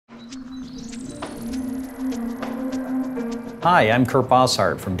Hi, I'm Kurt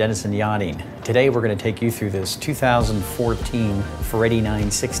Bosshardt from Denison Yachting. Today we're going to take you through this 2014 Ferretti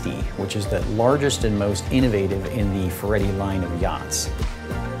 960, which is the largest and most innovative in the Ferretti line of yachts.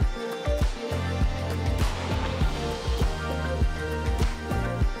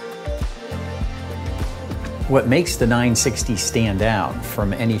 What makes the 960 stand out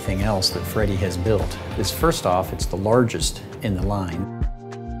from anything else that Ferretti has built is, first off, it's the largest in the line.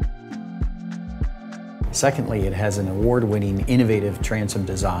 Secondly, it has an award-winning innovative transom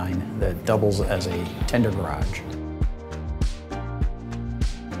design that doubles as a tender garage.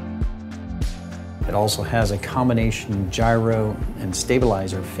 It also has a combination gyro and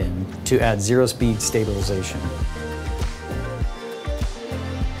stabilizer fin to add zero-speed stabilization.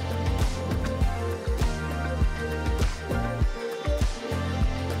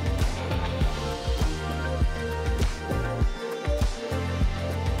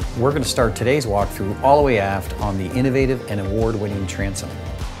 We're going to start today's walkthrough all the way aft on the innovative and award-winning transom.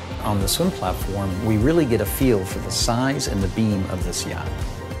 On the swim platform, we really get a feel for the size and the beam of this yacht.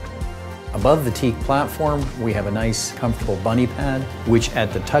 Above the teak platform, we have a nice, comfortable bunny pad, which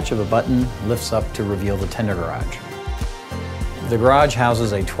at the touch of a button lifts up to reveal the tender garage. The garage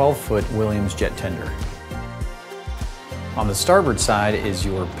houses a 12-foot Williams jet tender. On the starboard side is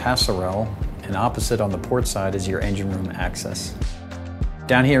your passerelle, and opposite on the port side is your engine room access.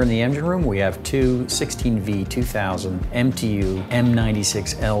 Down here in the engine room, we have two 16V 2000 MTU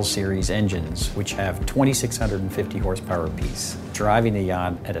M96L series engines, which have 2,650 horsepower apiece, driving the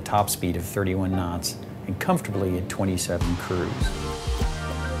yacht at a top speed of 31 knots and comfortably at 27 cruise.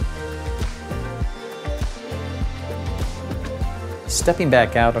 Stepping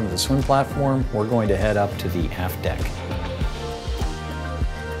back out onto the swim platform, we're going to head up to the aft deck.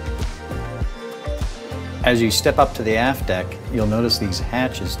 As you step up to the aft deck, you'll notice these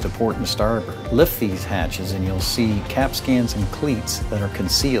hatches to port and starboard. Lift these hatches and you'll see capstans and cleats that are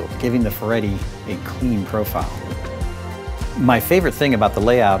concealed, giving the Ferretti a clean profile. My favorite thing about the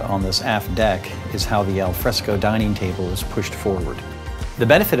layout on this aft deck is how the alfresco dining table is pushed forward. The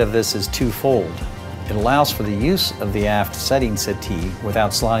benefit of this is twofold. It allows for the use of the aft setting settee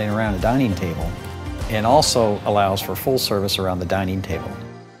without sliding around a dining table, and also allows for full service around the dining table.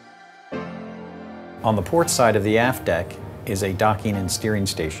 On the port side of the aft deck is a docking and steering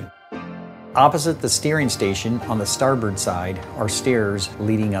station. Opposite the steering station, on the starboard side, are stairs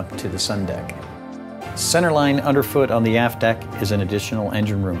leading up to the sun deck. Centerline underfoot on the aft deck is an additional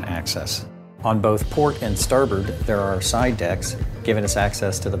engine room access. On both port and starboard, there are side decks, giving us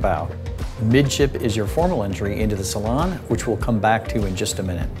access to the bow. Midship is your formal entry into the salon, which we'll come back to in just a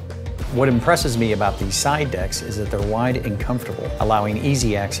minute. What impresses me about these side decks is that they're wide and comfortable, allowing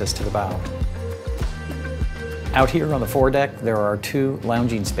easy access to the bow. Out here on the foredeck, there are two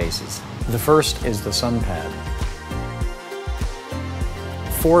lounging spaces. The first is the sun pad.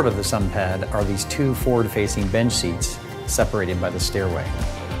 Forward of the sun pad are these two forward-facing bench seats separated by the stairway.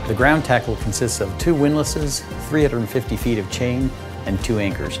 The ground tackle consists of two windlasses, 350 feet of chain, and two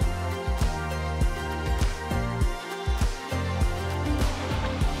anchors.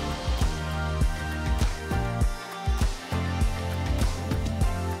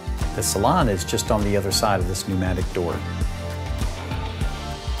 The salon is just on the other side of this pneumatic door.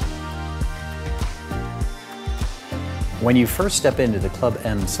 When you first step into the Club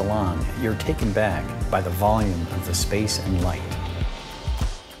M salon, you're taken back by the volume of the space and light.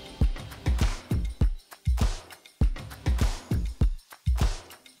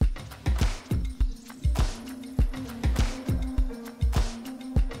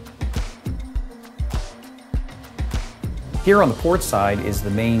 Here on the port side is the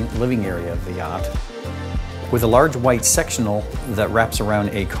main living area of the yacht, with a large white sectional that wraps around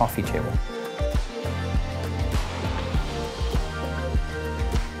a coffee table.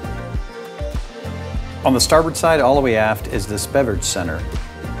 On the starboard side, all the way aft, is this beverage center.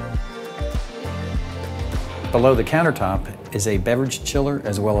 Below the countertop is a beverage chiller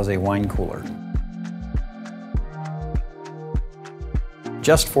as well as a wine cooler.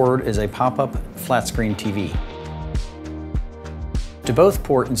 Just forward is a pop-up flat-screen TV. To both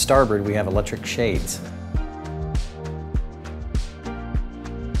port and starboard, we have electric shades.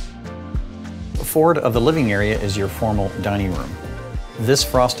 Forward of the living area is your formal dining room. This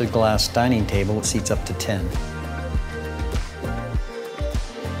frosted glass dining table seats up to 10.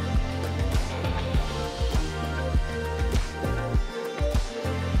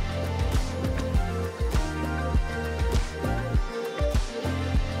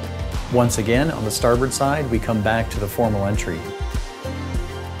 Once again, on the starboard side, we come back to the formal entry.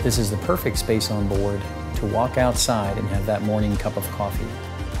 This is the perfect space on board to walk outside and have that morning cup of coffee.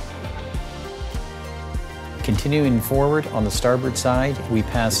 Continuing forward on the starboard side, we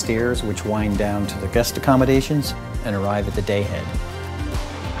pass stairs which wind down to the guest accommodations and arrive at the day head.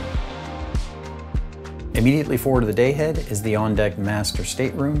 Immediately forward of the day head is the on-deck master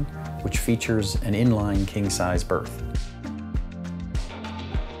stateroom, which features an inline king-size berth.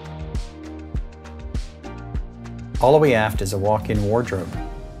 All the way aft is a walk-in wardrobe.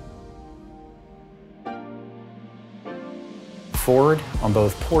 Forward, on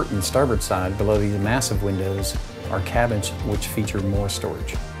both port and starboard side, below these massive windows, are cabins which feature more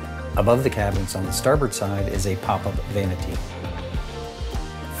storage. Above the cabins on the starboard side is a pop-up vanity.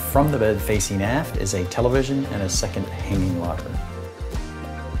 From the bed facing aft is a television and a second hanging locker.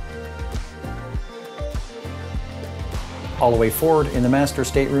 All the way forward in the master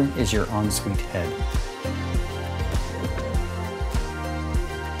stateroom is your ensuite head.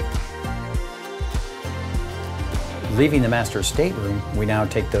 Leaving the master stateroom, we now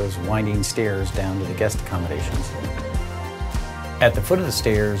take those winding stairs down to the guest accommodations. At the foot of the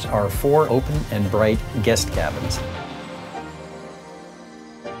stairs are 4 open and bright guest cabins.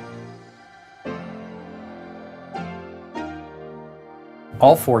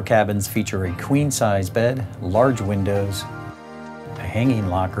 All 4 cabins feature a queen-size bed, large windows, a hanging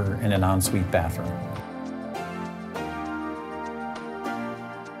locker, and an ensuite bathroom.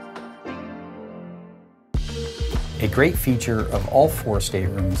 A great feature of all 4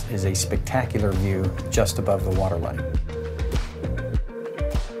 staterooms is a spectacular view just above the waterline.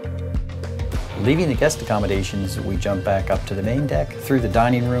 Leaving the guest accommodations, we jump back up to the main deck, through the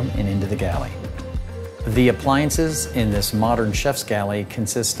dining room, and into the galley. The appliances in this modern chef's galley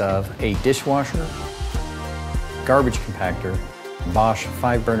consist of a dishwasher, garbage compactor, Bosch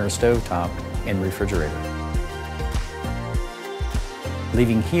 5-burner stovetop, and refrigerator.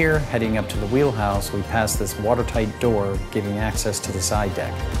 Leaving here, heading up to the wheelhouse, we pass this watertight door giving access to the side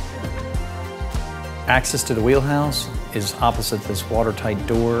deck. Access to the wheelhouse is opposite this watertight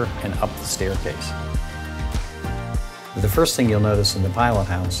door and up the staircase. The first thing you'll notice in the pilot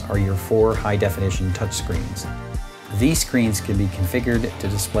house are your 4 high-definition touchscreens. These screens can be configured to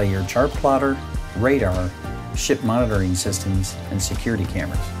display your chart plotter, radar, ship monitoring systems, and security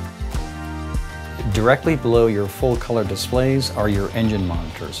cameras. Directly below your full-color displays are your engine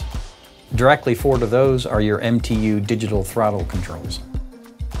monitors. Directly forward of those are your MTU digital throttle controls.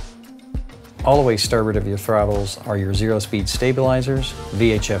 All the way starboard of your throttles are your zero-speed stabilizers,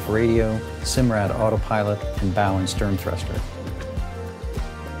 VHF radio, Simrad autopilot, and bow and stern thruster.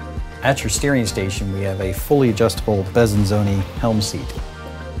 At your steering station, we have a fully adjustable Bezzanzoni helm seat.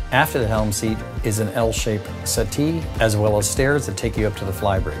 After the helm seat is an L-shaped settee, as well as stairs that take you up to the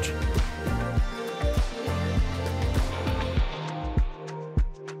flybridge.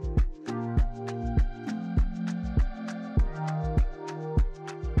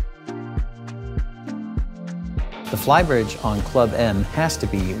 The flybridge on Club M has to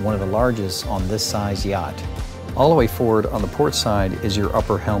be one of the largest on this size yacht. All the way forward on the port side is your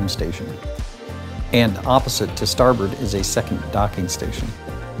upper helm station. And opposite to starboard is a second docking station.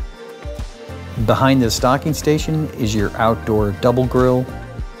 Behind this docking station is your outdoor double grill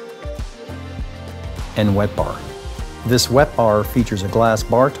and wet bar. This wet bar features a glass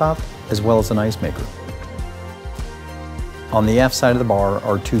bar top as well as an ice maker. On the aft side of the bar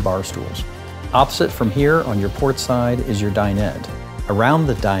are 2 bar stools. Opposite from here on your port side is your dinette. Around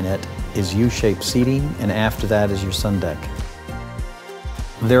the dinette is U-shaped seating, and after that is your sun deck.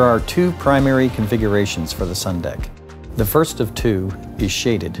 There are 2 primary configurations for the sun deck. The first of 2 is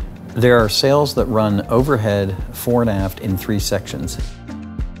shaded. There are sails that run overhead, fore and aft in 3 sections.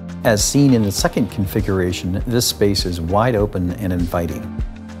 As seen in the second configuration, this space is wide open and inviting.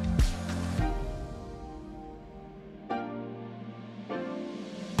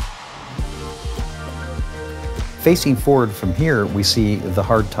 Facing forward from here, we see the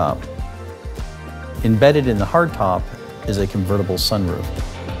hardtop. Embedded in the hardtop is a convertible sunroof.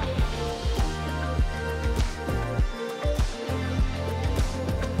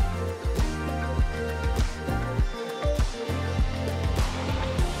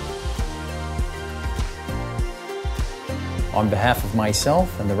 On behalf of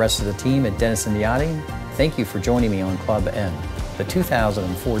myself and the rest of the team at Denison Yachting, thank you for joining me on Club M, the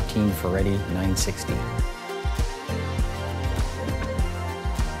 2014 Ferretti 960.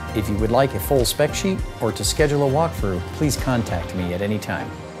 If you would like a full spec sheet or to schedule a walkthrough, please contact me at any time.